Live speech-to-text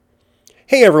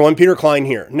Hey everyone, Peter Klein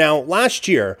here. Now, last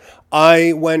year,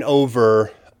 I went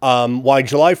over why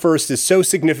July 1st is so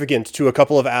significant to a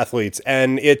couple of athletes,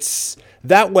 and it's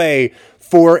that way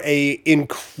for a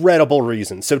incredible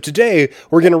reason. So today,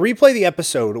 we're going to replay the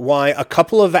episode why a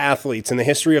couple of athletes in the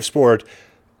history of sport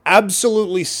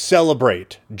absolutely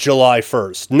celebrate July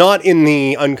 1st. Not in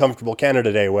the uncomfortable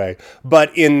Canada Day way,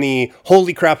 but in the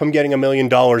holy crap, I'm getting $1 million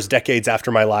decades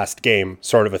after my last game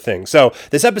sort of a thing. So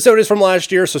this episode is from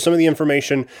last year, so some of the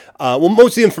information,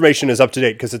 most of the information is up to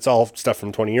date because it's all stuff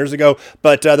from 20 years ago,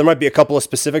 but there might be a couple of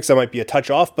specifics that might be a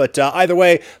touch off, but either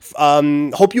way,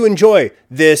 hope you enjoy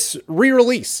this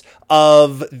re-release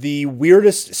of the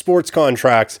weirdest sports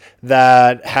contracts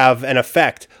that have an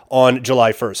effect on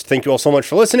July 1st. Thank you all so much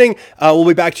for listening. We'll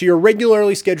be back to your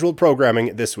regularly scheduled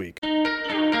programming this week.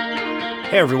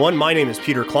 Hey everyone, my name is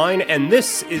Peter Klein, and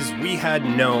this is We Had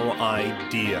No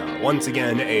Idea. Once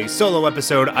again, a solo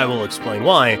episode. I will explain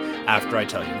why after I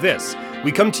tell you this.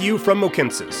 We come to you from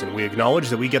Mohkinstsis, and we acknowledge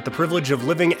that we get the privilege of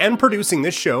living and producing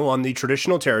this show on the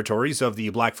traditional territories of the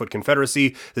Blackfoot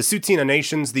Confederacy, the Tsuut'ina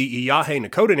Nations, the Îyârhe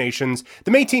Nakoda Nations,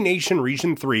 the Métis Nation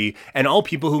Region 3, and all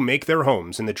people who make their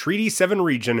homes in the Treaty 7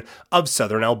 region of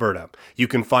southern Alberta. You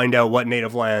can find out what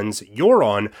native lands you're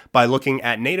on by looking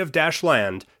at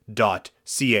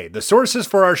native-land.ca. The sources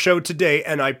for our show today,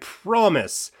 and I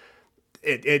promise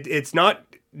it's not,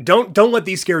 don't let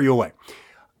these scare you away.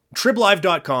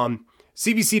 triblive.com,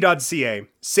 cbc.ca,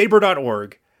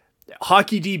 sabre.org,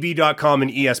 hockeydb.com,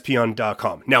 and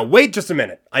espn.com. Now, wait just a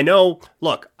minute. I know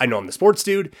I'm the sports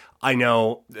dude. I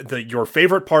know your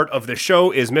favorite part of the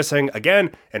show is missing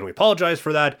again, and we apologize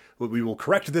for that. We will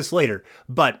correct this later.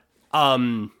 But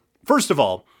first of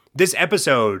all, this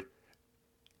episode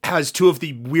has two of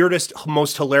the weirdest,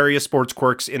 most hilarious sports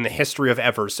quirks in the history of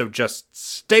ever, so just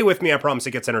stay with me. I promise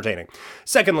it gets entertaining.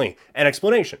 Secondly, an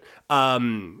explanation.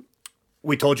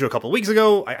 We told you a couple of weeks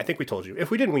ago, I think we told you, if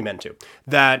we didn't, we meant to,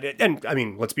 that, and I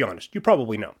mean, let's be honest, you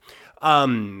probably know.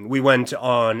 We went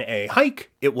on a hike.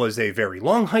 It was a very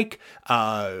long hike.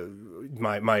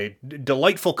 My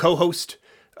delightful co-host,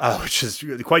 which is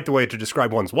quite the way to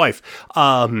describe one's wife,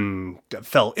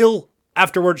 fell ill.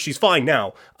 Afterwards, she's fine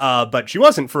now, but she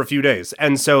wasn't for a few days.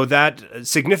 And so that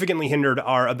significantly hindered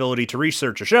our ability to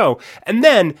research a show. And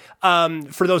then,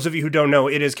 for those of you who don't know,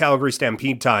 it is Calgary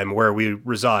Stampede time where we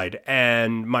reside.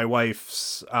 And my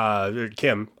wife's,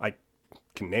 Kim, I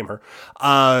can name her,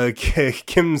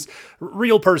 Kim's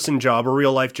real person job or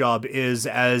real life job is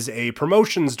as a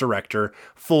promotions director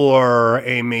for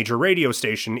a major radio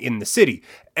station in the city.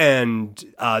 And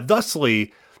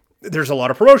thusly, there's a lot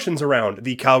of promotions around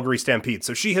the Calgary Stampede.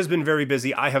 So she has been very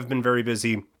busy. I have been very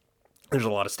busy. There's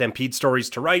a lot of Stampede stories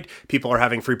to write. People are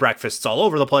having free breakfasts all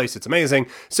over the place. It's amazing.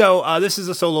 So this is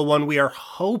a solo one. We are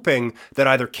hoping that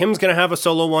either Kim's going to have a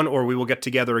solo one or we will get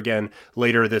together again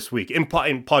later this week in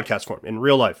podcast form. In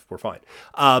real life, we're fine.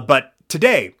 But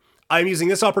today, I'm using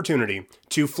this opportunity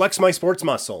to flex my sports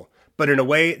muscle, but in a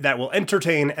way that will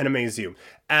entertain and amaze you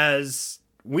as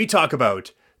we talk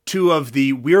about two of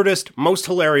the weirdest, most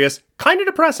hilarious, kind of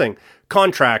depressing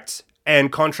contracts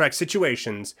and contract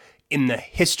situations in the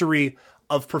history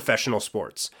of professional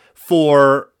sports.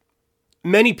 For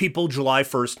many people, July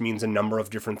 1st means a number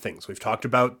of different things. We've talked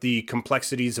about the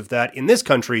complexities of that in this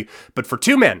country, but for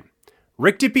two men,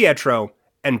 Rick DiPietro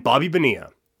and Bobby Bonilla,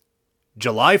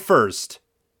 July 1st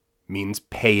means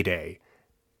payday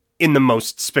in the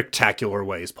most spectacular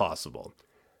ways possible.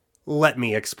 Let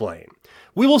me explain.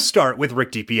 We will start with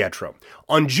Rick DiPietro.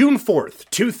 On June 4th,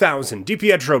 2000,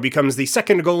 DiPietro becomes the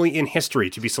second goalie in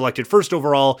history to be selected first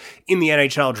overall in the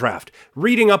NHL draft.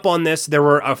 Reading up on this, there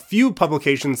were a few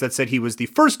publications that said he was the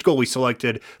first goalie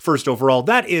selected first overall.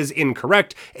 That is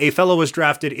incorrect. A fellow was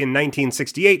drafted in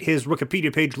 1968. His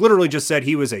Wikipedia page literally just said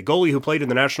he was a goalie who played in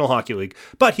the National Hockey League,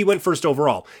 but he went first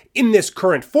overall. In this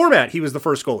current format, he was the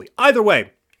first goalie. Either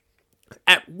way,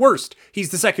 at worst,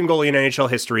 he's the second goalie in NHL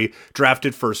history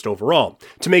drafted first overall.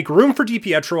 To make room for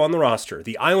DiPietro on the roster,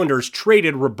 the Islanders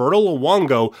traded Roberto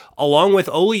Luongo along with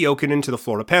Olli Jokinen to the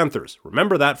Florida Panthers.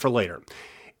 Remember that for later.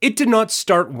 It did not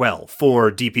start well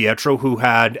for DiPietro, who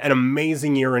had an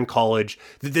amazing year in college.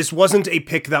 This wasn't a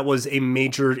pick that was a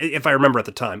major, if I remember at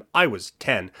the time, I was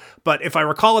 10. But if I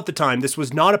recall at the time, this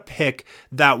was not a pick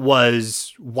that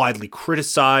was widely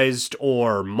criticized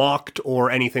or mocked or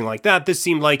anything like that. This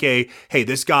seemed like hey,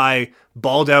 this guy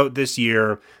balled out this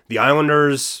year. The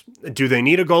Islanders, do they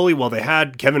need a goalie? Well, they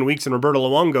had Kevin Weeks and Roberto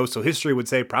Luongo, so history would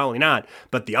say probably not.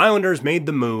 But the Islanders made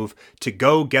the move to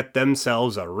go get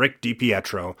themselves a Rick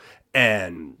DiPietro.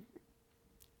 And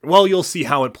Well, you'll see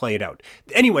how it played out.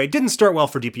 Anyway, it didn't start well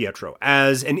for DiPietro,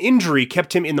 as an injury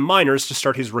kept him in the minors to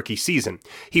start his rookie season.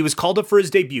 He was called up for his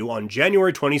debut on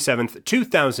January 27th,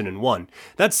 2001.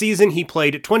 That season, he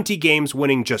played 20 games,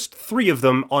 winning just 3 of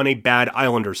them on a bad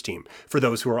Islanders team. For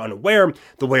those who are unaware,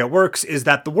 the way it works is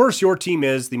that the worse your team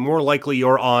is, the more likely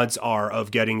your odds are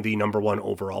of getting the number 1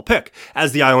 overall pick.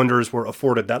 As the Islanders were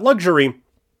afforded that luxury,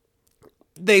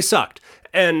 they sucked.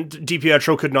 And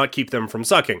DiPietro could not keep them from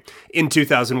sucking. In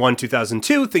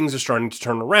 2001-2002, things are starting to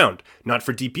turn around. Not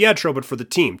for DiPietro, but for the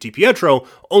team. DiPietro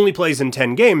only plays in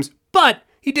 10 games, but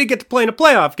he did get to play in a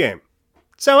playoff game.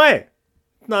 So hey,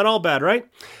 not all bad, right?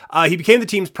 He became the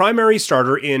team's primary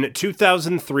starter in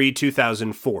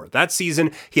 2003-2004. That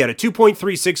season, he had a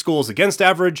 2.36 goals against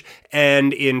average,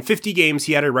 and in 50 games,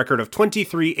 he had a record of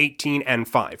 23, 18, and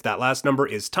 5. That last number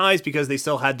is ties because they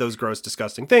still had those gross,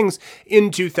 disgusting things in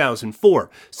 2004.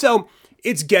 So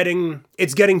it's getting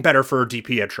better for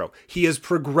DiPietro. He is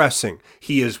progressing.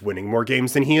 He is winning more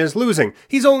games than he is losing.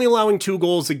 He's only allowing 2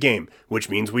 goals a game, which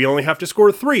means we only have to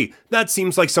score 3. That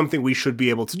seems like something we should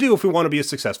be able to do if we want to be a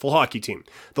successful hockey team.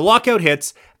 The lockout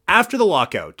hits. After the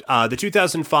lockout, the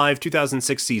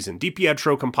 2005-2006 season,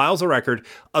 DiPietro compiles a record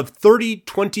of 30,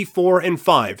 24, and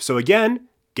 5. So again,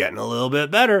 getting a little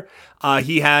bit better.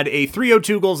 He had a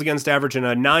 302 goals against average and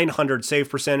a 900 save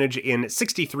percentage in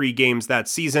 63 games that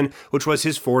season, which was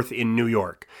his 4th in New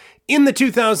York. In the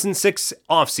 2006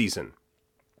 offseason,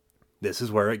 this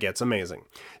is where it gets amazing.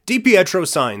 DiPietro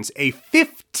signs a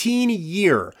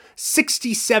 15-year,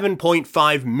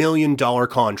 $67.5 million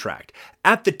contract.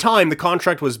 At the time, the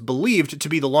contract was believed to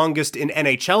be the longest in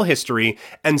NHL history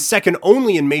and second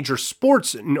only in major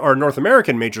sports, or North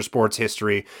American major sports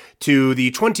history, to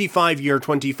the 25-year,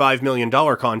 $25 million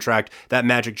contract that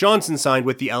Magic Johnson signed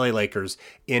with the LA Lakers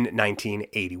in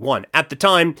 1981. At the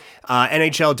time,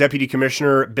 NHL Deputy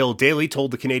Commissioner Bill Daley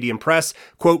told the Canadian press,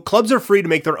 quote, "Clubs are free to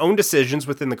make their own decisions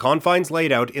within the confines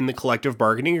laid out in the collective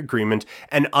bargaining agreement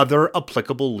and other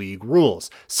applicable league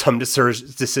rules. Some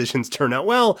decisions turn out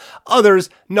well, others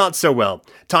not so well.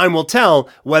 Time will tell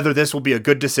whether this will be a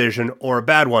good decision or a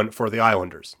bad one for the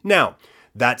Islanders." Now,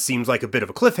 that seems like a bit of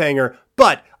a cliffhanger,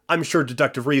 but I'm sure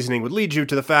deductive reasoning would lead you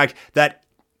to the fact that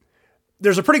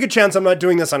there's a pretty good chance I'm not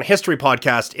doing this on a history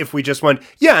podcast if we just went,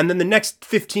 yeah, and then the next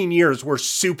 15 years were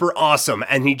super awesome,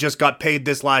 and he just got paid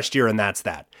this last year, and that's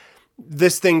that.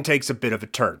 This thing takes a bit of a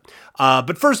turn.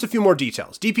 But first, a few more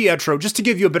details. DiPietro, just to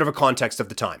give you a bit of a context of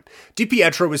the time,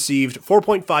 DiPietro received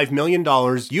 $4.5 million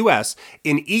US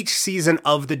in each season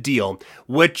of the deal,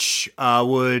 which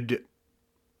would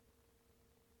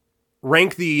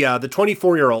rank the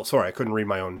 24-year-old, sorry, I couldn't read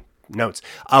my own notes,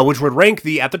 which would rank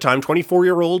the, at the time,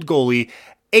 24-year-old goalie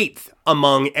 8th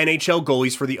among NHL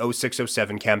goalies for the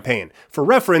 06-07 campaign. For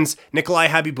reference, Nikolai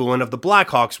Habibulin of the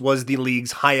Blackhawks was the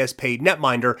league's highest paid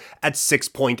netminder at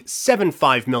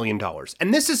 $6.75 million.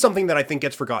 And this is something that I think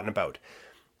gets forgotten about.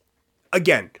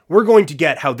 Again, we're going to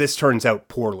get how this turns out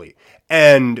poorly.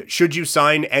 And should you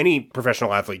sign any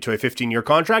professional athlete to a 15-year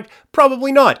contract?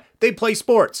 Probably not. They play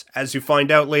sports. As you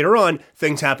find out later on,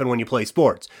 things happen when you play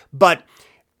sports. But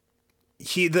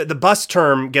the bus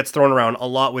term gets thrown around a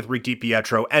lot with Rick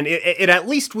DiPietro, and it at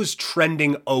least was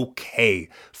trending okay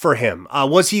for him.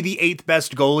 Was he the 8th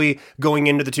best goalie going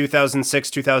into the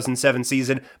 2006-2007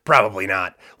 season? Probably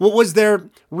not. Well, was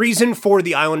there reason for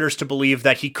the Islanders to believe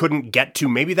that he couldn't get to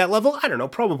maybe that level? I don't know,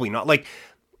 probably not. Like,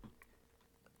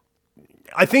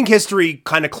 I think history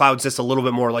kind of clouds this a little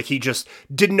bit more, like he just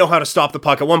didn't know how to stop the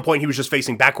puck. At one point, he was just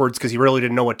facing backwards because he really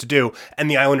didn't know what to do, and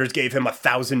the Islanders gave him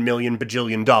 $1,000 million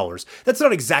bajillion dollars. That's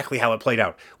not exactly how it played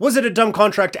out. Was it a dumb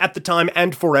contract at the time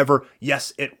and forever?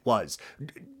 Yes, it was.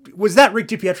 Was that Rick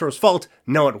DiPietro's fault?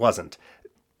 No, it wasn't.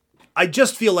 I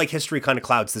just feel like history kind of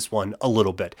clouds this one a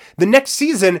little bit. The next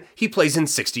season, he plays in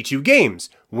 62 games,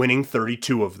 winning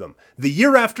 32 of them. The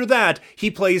year after that,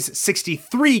 he plays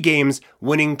 63 games,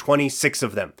 winning 26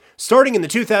 of them. Starting in the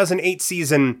 2008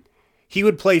 season, he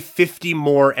would play 50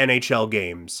 more NHL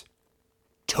games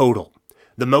total.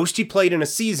 The most he played in a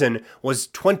season was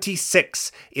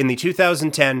 26 in the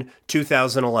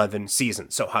 2010-2011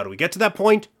 season. So how do we get to that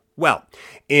point? Well,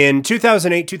 in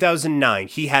 2008-2009,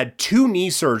 he had 2 knee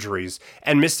surgeries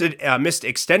and missed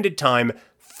extended time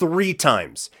 3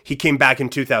 times. He came back in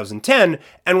 2010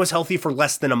 and was healthy for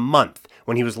less than a month.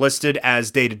 When he was listed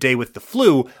as day-to-day with the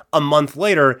flu, a month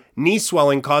later, knee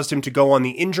swelling caused him to go on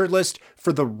the injured list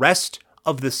for the rest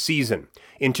of the season.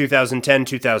 In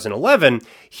 2010-2011,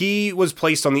 he was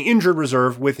placed on the injured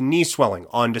reserve with knee swelling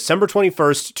on December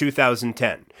 21st,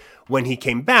 2010. When he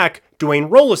came back, Dwayne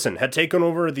Rollison had taken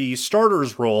over the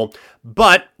starter's role,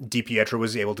 but DiPietro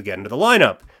was able to get into the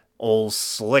lineup. old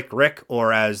Slick Rick,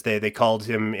 or as they called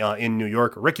him in New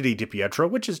York, Rickety DiPietro,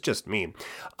 which is just mean.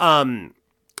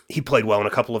 He played well in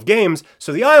a couple of games,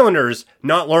 so the Islanders,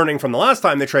 not learning from the last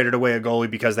time they traded away a goalie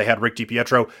because they had Rick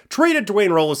DiPietro, traded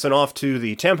Dwayne Rollison off to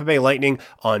the Tampa Bay Lightning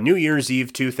on New Year's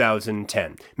Eve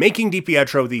 2010, making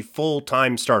DiPietro the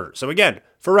full-time starter. So again,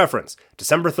 for reference,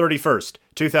 December 31st,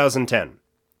 2010,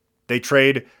 they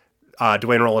trade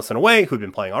Dwayne Rollison away, who'd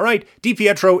been playing all right.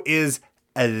 DiPietro is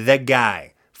the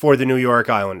guy for the New York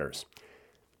Islanders.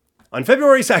 On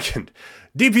February 2nd,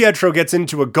 DiPietro gets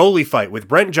into a goalie fight with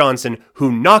Brent Johnson,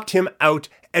 who knocked him out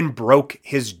and broke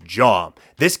his jaw.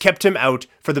 This kept him out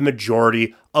for the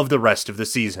majority of the rest of the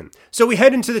season. So we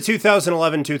head into the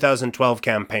 2011-2012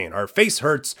 campaign. Our face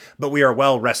hurts, but we are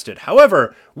well rested.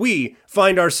 However, we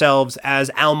find ourselves as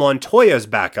Al Montoya's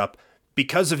backup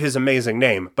because of his amazing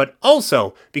name, but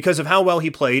also because of how well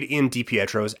he played in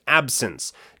DiPietro's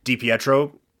absence.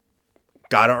 DiPietro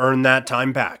gotta earn that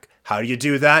time back. How do you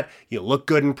do that? You look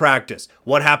good in practice.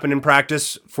 What happened in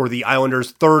practice for the Islanders'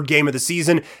 third game of the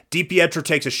season? DiPietro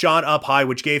takes a shot up high,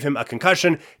 which gave him a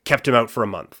concussion, kept him out for a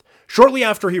month. Shortly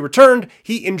after he returned,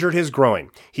 he injured his groin.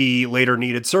 He later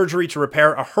needed surgery to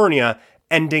repair a hernia,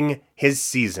 ending his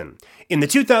season. In the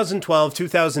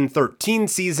 2012-2013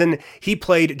 season, he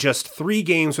played just 3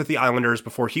 games with the Islanders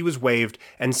before he was waived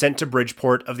and sent to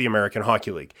Bridgeport of the American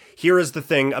Hockey League. Here is the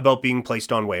thing about being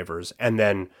placed on waivers and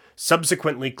then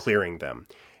subsequently clearing them.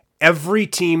 Every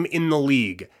team in the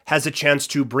league has a chance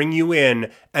to bring you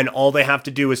in, and all they have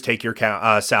to do is take your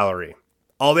salary.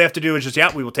 All they have to do is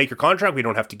just, we will take your contract. We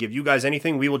don't have to give you guys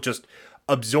anything. We will just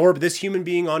absorb this human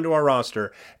being onto our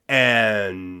roster.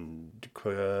 And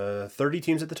 30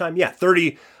 teams at the time?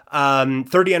 30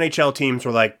 NHL teams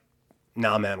were like,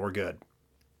 nah, man, we're good.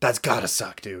 That's gotta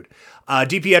suck, dude.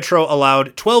 DiPietro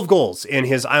allowed 12 goals in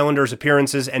his Islanders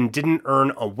appearances and didn't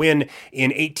earn a win.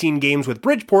 In 18 games with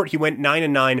Bridgeport, he went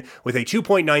 9-9 with a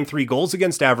 2.93 goals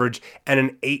against average and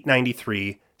an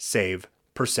 .893 save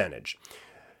percentage.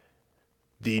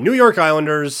 The New York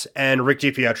Islanders and Rick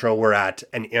DiPietro were at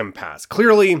an impasse.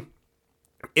 Clearly,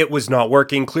 it was not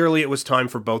working. Clearly, it was time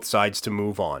for both sides to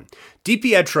move on.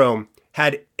 DiPietro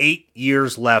had 8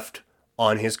 years left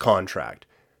on his contract.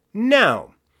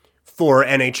 Now, for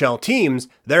NHL teams,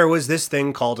 there was this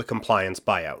thing called a compliance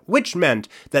buyout, which meant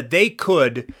that they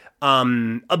could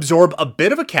absorb a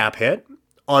bit of a cap hit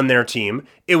on their team.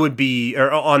 It would be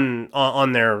or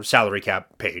on their salary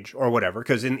cap page or whatever,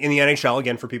 because in the NHL,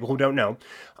 again, for people who don't know,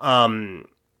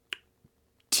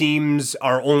 teams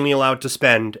are only allowed to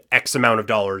spend X amount of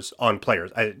dollars on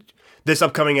players. This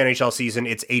upcoming NHL season,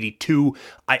 it's 82.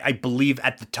 I believe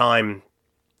at the time,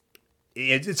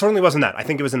 it certainly wasn't that. I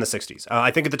think it was in the 60s.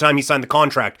 I think at the time he signed the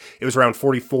contract, it was around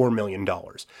 $44 million.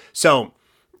 So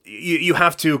you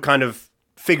have to kind of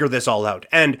figure this all out.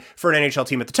 And for an NHL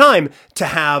team at the time to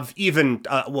have even,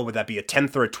 what would that be, a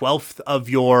 10th or a 12th of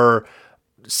your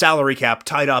salary cap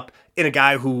tied up in a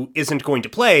guy who isn't going to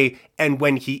play, and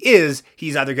when he is,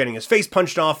 he's either getting his face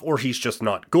punched off or he's just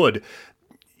not good.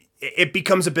 It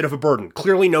becomes a bit of a burden.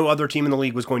 Clearly, no other team in the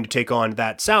league was going to take on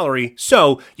that salary,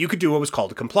 so you could do what was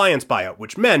called a compliance buyout,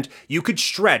 which meant you could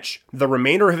stretch the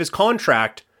remainder of his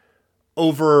contract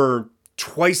over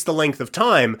twice the length of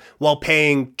time while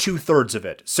paying 2/3 of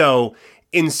it. So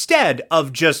instead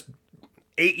of just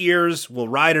 8 years, we'll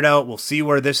ride it out, we'll see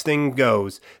where this thing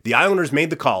goes, the Islanders made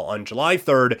the call on July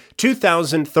 3rd,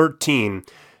 2013,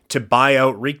 to buy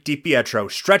out Rick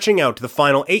DiPietro, stretching out the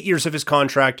final 8 years of his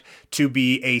contract to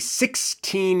be a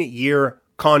 16-year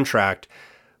contract,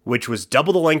 which was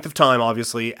double the length of time,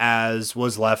 obviously, as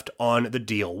was left on the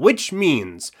deal. Which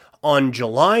means on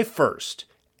July 1st,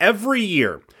 every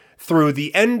year through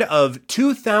the end of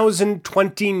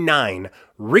 2029,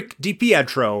 Rick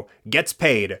DiPietro gets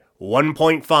paid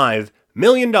 $1.5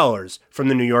 million from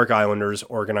the New York Islanders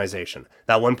organization.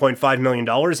 That $1.5 million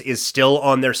is still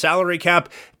on their salary cap.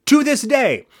 To this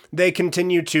day, they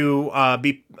continue to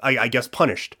be, I guess,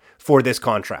 punished for this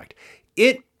contract.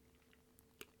 It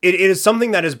is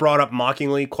something that is brought up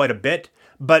mockingly quite a bit,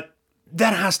 but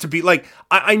that has to be, like,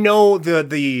 I know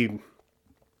the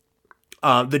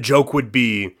joke would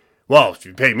be, well, if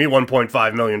you paid me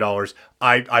 $1.5 million,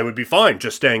 I would be fine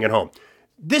just staying at home.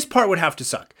 This part would have to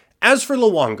suck. As for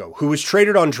Luongo, who was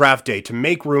traded on draft day to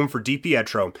make room for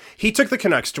DiPietro, he took the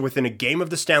Canucks to within a game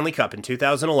of the Stanley Cup in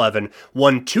 2011,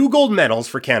 won 2 gold medals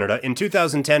for Canada in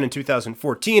 2010 and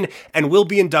 2014, and will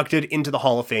be inducted into the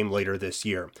Hall of Fame later this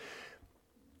year.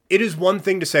 It is one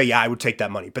thing to say, yeah, I would take that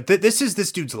money, but this is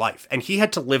this dude's life, and he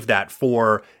had to live that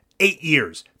for 8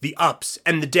 years. The ups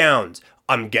and the downs.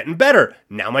 I'm getting better.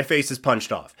 Now my face is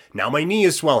punched off. Now my knee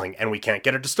is swelling and we can't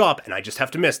get it to stop and I just have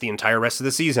to miss the entire rest of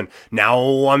the season.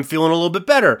 Now I'm feeling a little bit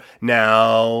better.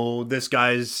 Now this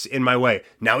guy's in my way.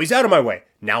 Now he's out of my way.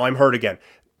 Now I'm hurt again.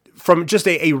 From just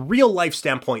a real life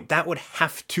standpoint, that would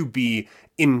have to be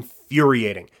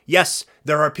infuriating. Yes,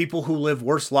 there are people who live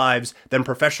worse lives than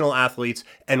professional athletes,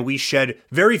 and we shed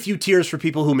very few tears for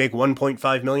people who make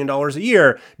 $1.5 million a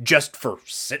year just for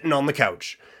sitting on the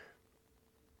couch.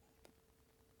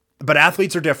 But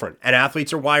athletes are different, and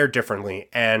athletes are wired differently,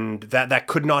 and that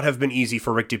could not have been easy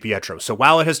for Rick DiPietro. So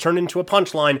while it has turned into a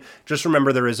punchline, just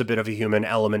remember there is a bit of a human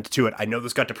element to it. I know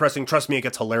this got depressing. Trust me, it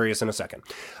gets hilarious in a second.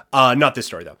 Not this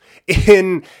story, though.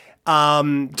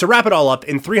 To wrap it all up,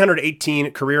 in 318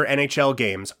 career NHL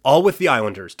games, all with the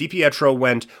Islanders, DiPietro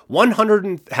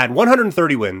had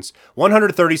 130 wins,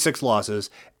 136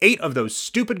 losses, 8 of those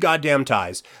stupid goddamn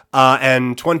ties,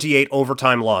 and 28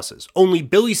 overtime losses. Only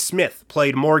Billy Smith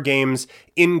played more games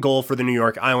in goal for the New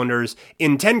York Islanders.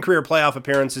 In 10 career playoff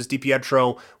appearances,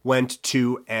 DiPietro went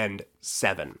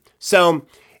 2-7. So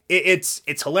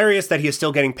it's hilarious that he is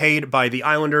still getting paid by the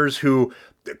Islanders, who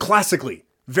classically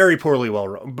very poorly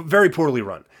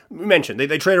run. We mentioned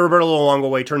they traded Roberto Luongo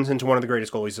away, turns into one of the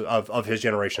greatest goalies of his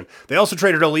generation. They also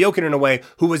traded Olli Jokinen away,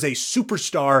 who was a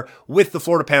superstar with the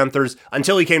Florida Panthers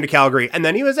until he came to Calgary, and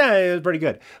then he was pretty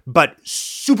good, but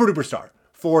super duper star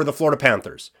for the Florida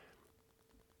Panthers.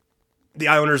 The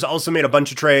Islanders also made a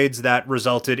bunch of trades that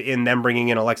resulted in them bringing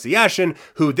in Alexei Yashin,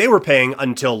 who they were paying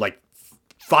until like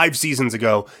 5 seasons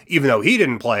ago, even though he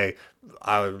didn't play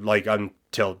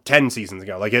until 10 seasons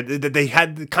ago. They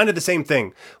had kind of the same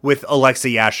thing with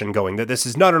Alexei Yashin going, that this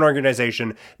is not an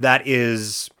organization that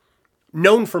is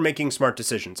known for making smart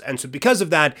decisions. And so because of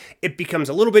that, it becomes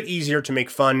a little bit easier to make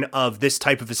fun of this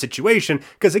type of a situation,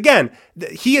 because again,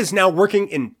 he is now working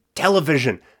in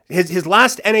television. His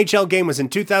last NHL game was in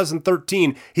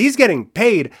 2013. He's getting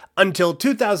paid until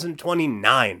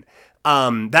 2029.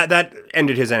 That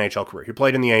ended his NHL career. He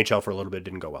played in the NHL for a little bit,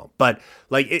 didn't go well. But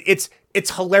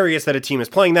it's hilarious that a team is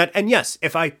playing that. And yes,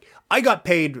 if I got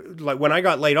paid, like when I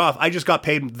got laid off, I just got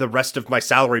paid the rest of my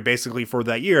salary basically for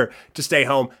that year to stay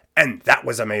home. And that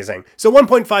was amazing. So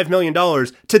 $1.5 million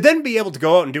to then be able to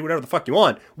go out and do whatever the fuck you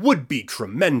want would be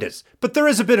tremendous. But there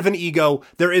is a bit of an ego.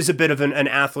 There is a bit of an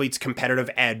athlete's competitive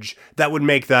edge that would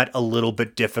make that a little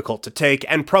bit difficult to take,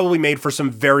 and probably made for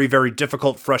some very, very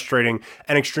difficult, frustrating,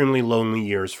 and extremely lonely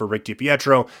years for Rick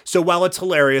DiPietro. So while it's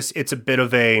hilarious, it's a bit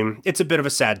of a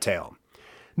sad tale.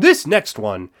 This next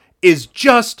one is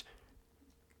just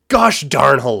gosh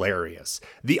darn hilarious.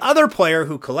 The other player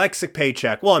who collects a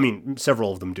paycheck, well, I mean,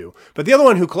 several of them do, but the other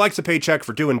one who collects a paycheck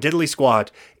for doing diddly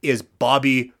squat is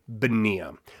Bobby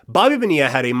Bonilla. Bobby Bonilla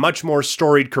had a much more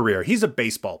storied career. He's a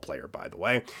baseball player, by the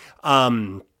way.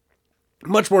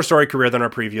 Much more storied career than our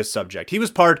previous subject. He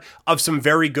was part of some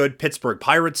very good Pittsburgh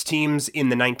Pirates teams in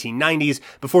the 1990s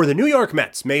before the New York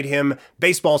Mets made him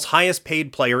baseball's highest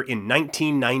paid player in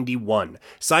 1991,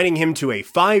 signing him to a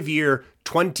 5-year,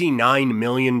 $29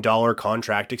 million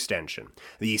contract extension.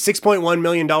 The $6.1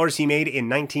 million he made in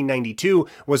 1992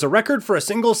 was a record for a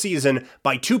single season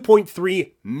by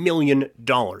 $2.3 million.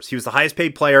 He was the highest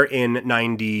paid player in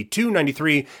 92,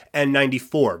 93, and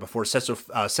 94 before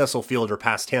Cecil Fielder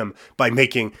passed him by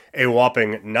making a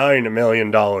whopping $9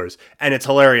 million. And it's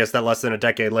hilarious that less than a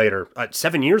decade later,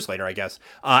 7 years later, I guess,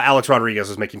 Alex Rodriguez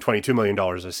was making $22 million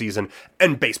a season,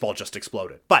 and baseball just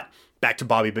exploded. But back to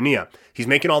Bobby Bonilla. He's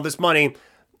making all this money.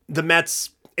 The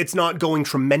Mets, it's not going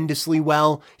tremendously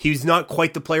well. He's not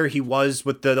quite the player he was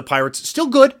with the Pirates. Still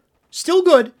good,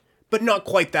 but not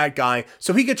quite that guy.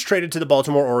 So he gets traded to the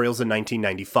Baltimore Orioles in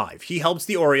 1995. He helps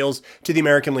the Orioles to the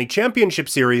American League Championship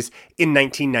Series in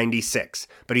 1996.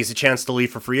 But he has a chance to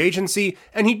leave for free agency,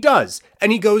 and he does.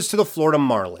 And he goes to the Florida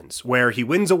Marlins, where he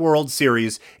wins a World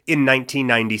Series in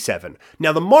 1997.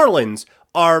 Now, the Marlins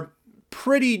are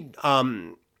pretty...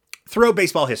 throughout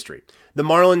baseball history, the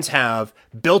Marlins have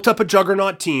built up a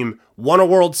juggernaut team, won a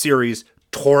World Series,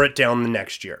 tore it down the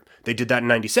next year. They did that in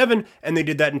 97, and they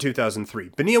did that in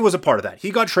 2003. Bonilla was a part of that.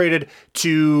 He got traded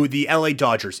to the LA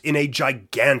Dodgers in a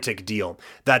gigantic deal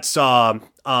that saw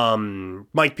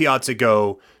Mike Piazza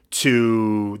go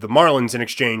to the Marlins in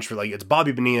exchange for, it's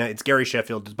Bobby Bonilla, it's Gary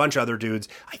Sheffield, there's a bunch of other dudes.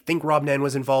 I think Rob Nen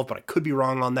was involved, but I could be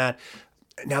wrong on that.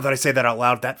 Now that I say that out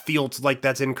loud, that feels like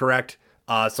that's incorrect.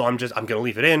 So I'm going to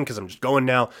leave it in because I'm just going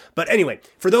now. But anyway,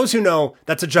 for those who know,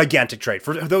 that's a gigantic trade.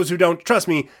 For those who don't, trust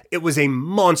me, it was a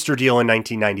monster deal in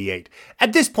 1998.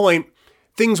 At this point,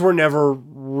 things were never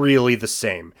really the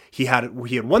same. He had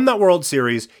won that World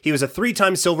Series. He was a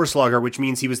 3-time Silver Slugger, which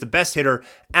means he was the best hitter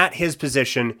at his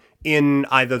position in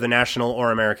either the National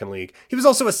or American League. He was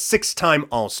also a 6-time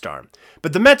All-Star.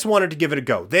 But the Mets wanted to give it a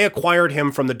go. They acquired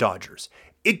him from the Dodgers.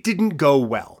 It didn't go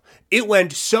well. It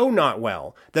went so not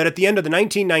well that at the end of the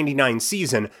 1999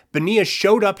 season, Bonilla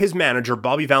showed up his manager,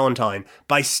 Bobby Valentine,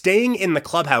 by staying in the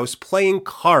clubhouse playing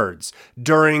cards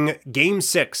during Game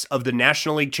 6 of the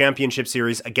National League Championship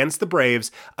Series against the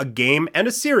Braves, a game and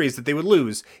a series that they would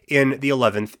lose in the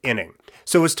 11th inning.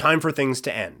 So it was time for things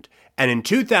to end. And in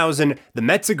 2000, the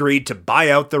Mets agreed to buy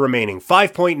out the remaining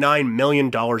 $5.9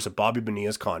 million of Bobby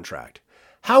Bonilla's contract.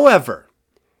 However,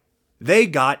 they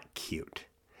got cute.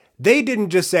 They didn't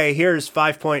just say, here's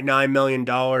 $5.9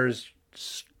 million,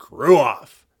 screw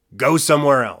off, go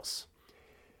somewhere else.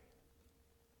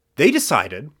 They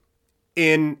decided,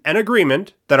 in an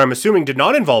agreement that I'm assuming did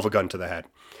not involve a gun to the head,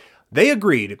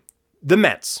 the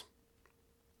Mets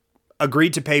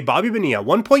agreed to pay Bobby Bonilla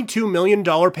 $1.2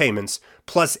 million payments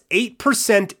plus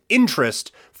 8%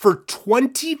 interest for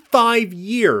 25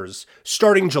 years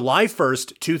starting July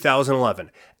 1st, 2011.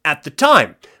 At the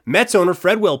time, Mets owner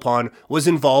Fred Wilpon was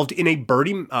involved in a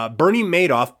Bernie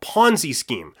Madoff Ponzi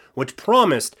scheme, which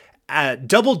promised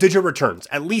double-digit returns,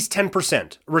 at least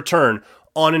 10% return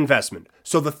on investment.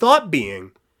 So the thought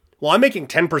being, well, I'm making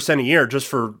 10% a year just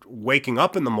for waking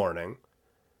up in the morning.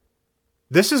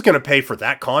 This is going to pay for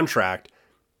that contract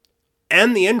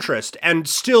and the interest and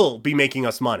still be making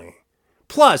us money.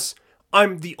 Plus,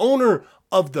 I'm the owner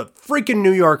of the freaking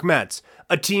New York Mets,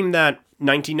 a team that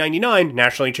 1999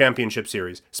 National League Championship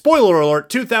Series. Spoiler alert,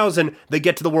 2000, they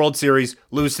get to the World Series,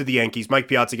 lose to the Yankees. Mike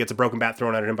Piazza gets a broken bat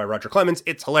thrown at him by Roger Clemens.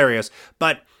 It's hilarious.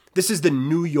 But this is the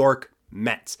New York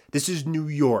Mets. This is New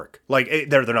York. Like,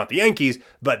 they're not the Yankees,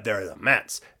 but they're the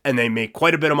Mets. And they make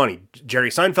quite a bit of money.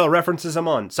 Jerry Seinfeld references them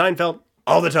on Seinfeld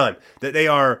all the time. That they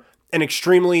are an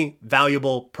extremely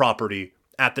valuable property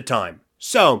at the time.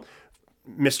 So,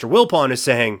 Mr. Wilpon is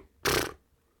saying,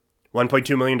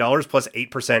 $1.2 million plus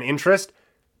 8% interest?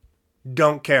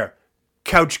 Don't care.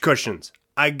 Couch cushions.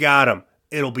 I got them.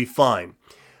 It'll be fine.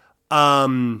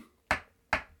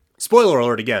 Spoiler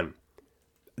alert again.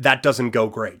 That doesn't go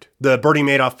great. The Bernie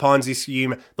Madoff Ponzi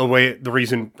scheme,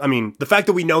 the fact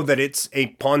that we know that it's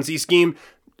a Ponzi scheme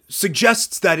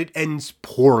suggests that it ends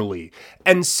poorly.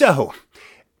 And so,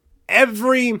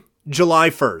 every July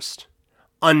 1st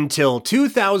until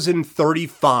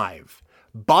 2035,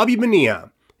 Bobby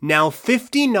Bonilla, now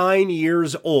 59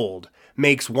 years old,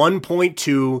 makes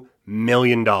 $1.2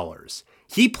 million.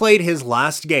 He played his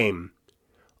last game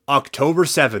October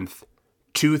 7th,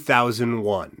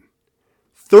 2001.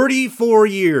 34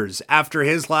 years after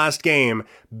his last game,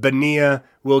 Bonilla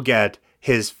will get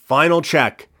his final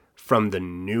check from the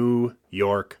New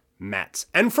York Mets.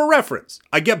 And for reference,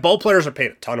 I get ball players are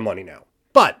paid a ton of money now,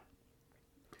 but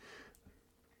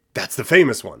that's the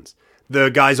famous ones. The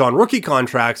guys on rookie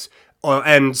contracts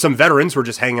and some veterans who are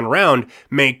just hanging around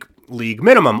make league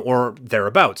minimum or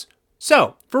thereabouts.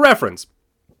 So, for reference,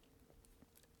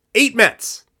 8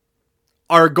 Mets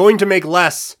are going to make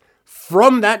less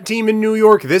from that team in New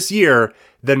York this year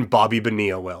than Bobby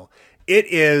Bonilla will. It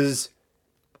is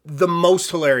the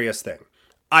most hilarious thing.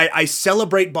 I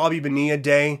celebrate Bobby Bonilla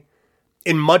Day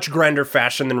in much grander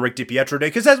fashion than Rick DiPietro Day,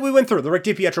 because as we went through, the Rick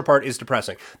DiPietro part is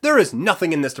depressing. There is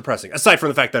nothing in this depressing, aside from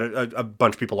the fact that a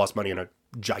bunch of people lost money in a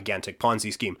gigantic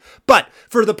Ponzi scheme. But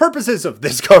for the purposes of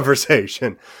this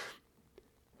conversation,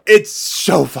 it's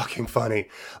so fucking funny.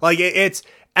 Like, it's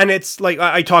like,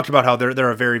 I talked about how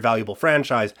they're a very valuable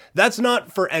franchise. That's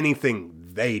not for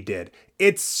anything they did.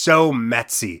 It's so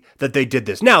Metsy that they did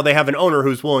this. Now, they have an owner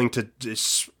who's willing to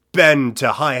spend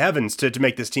to high heavens to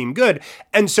make this team good.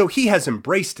 And so he has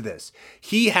embraced this.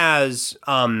 He has,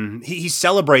 he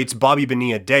celebrates Bobby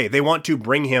Bonilla Day. They want to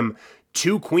bring him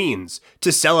to Queens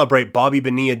to celebrate Bobby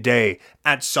Bonilla Day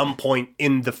at some point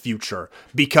in the future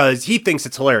because he thinks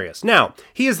it's hilarious. Now,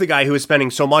 he is the guy who is spending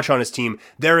so much on his team.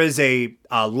 There is a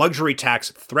luxury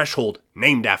tax threshold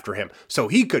named after him. So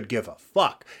he could give a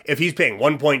fuck if he's paying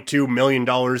 $1.2 million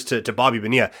to Bobby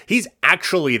Bonilla. He's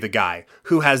actually the guy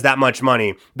who has that much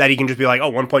money that he can just be like,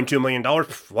 oh, $1.2 million,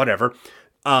 whatever.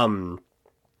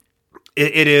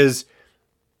 It is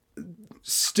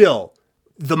still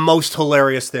the most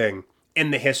hilarious thing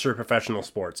in the history of professional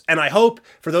sports. And I hope,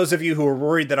 for those of you who are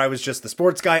worried that I was just the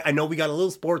sports guy, I know we got a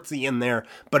little sportsy in there,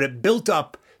 but it built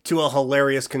up to a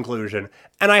hilarious conclusion.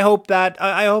 And I hope that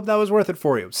was worth it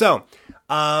for you. So,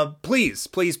 Please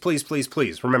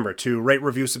remember to rate,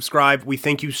 review, subscribe. We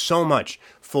thank you so much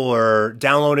for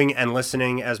downloading and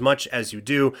listening as much as you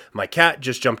do. My cat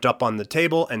just jumped up on the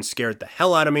table and scared the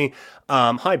hell out of me.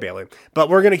 Hi, Bailey. But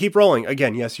we're going to keep rolling.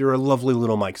 Again, yes, you're a lovely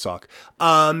little Mike Sock.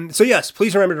 So yes,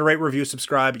 please remember to rate, review,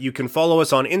 subscribe. You can follow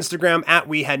us on Instagram at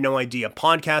We Had No Idea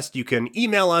Podcast. You can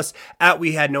email us at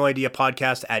We Had No Idea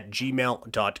Podcast at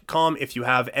gmail.com. If you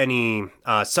have any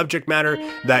subject matter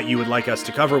that you would like us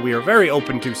to cover, we are very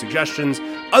open to suggestions.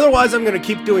 Otherwise, I'm going to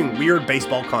keep doing weird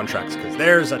baseball contracts because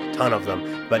there's a ton of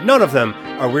them. But none of them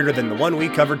are weirder than the one we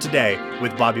covered today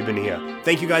with Bobby Bonilla.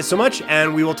 Thank you guys so much,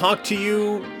 and we will talk to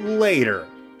you later.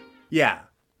 Yeah,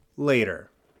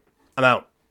 later. I'm out.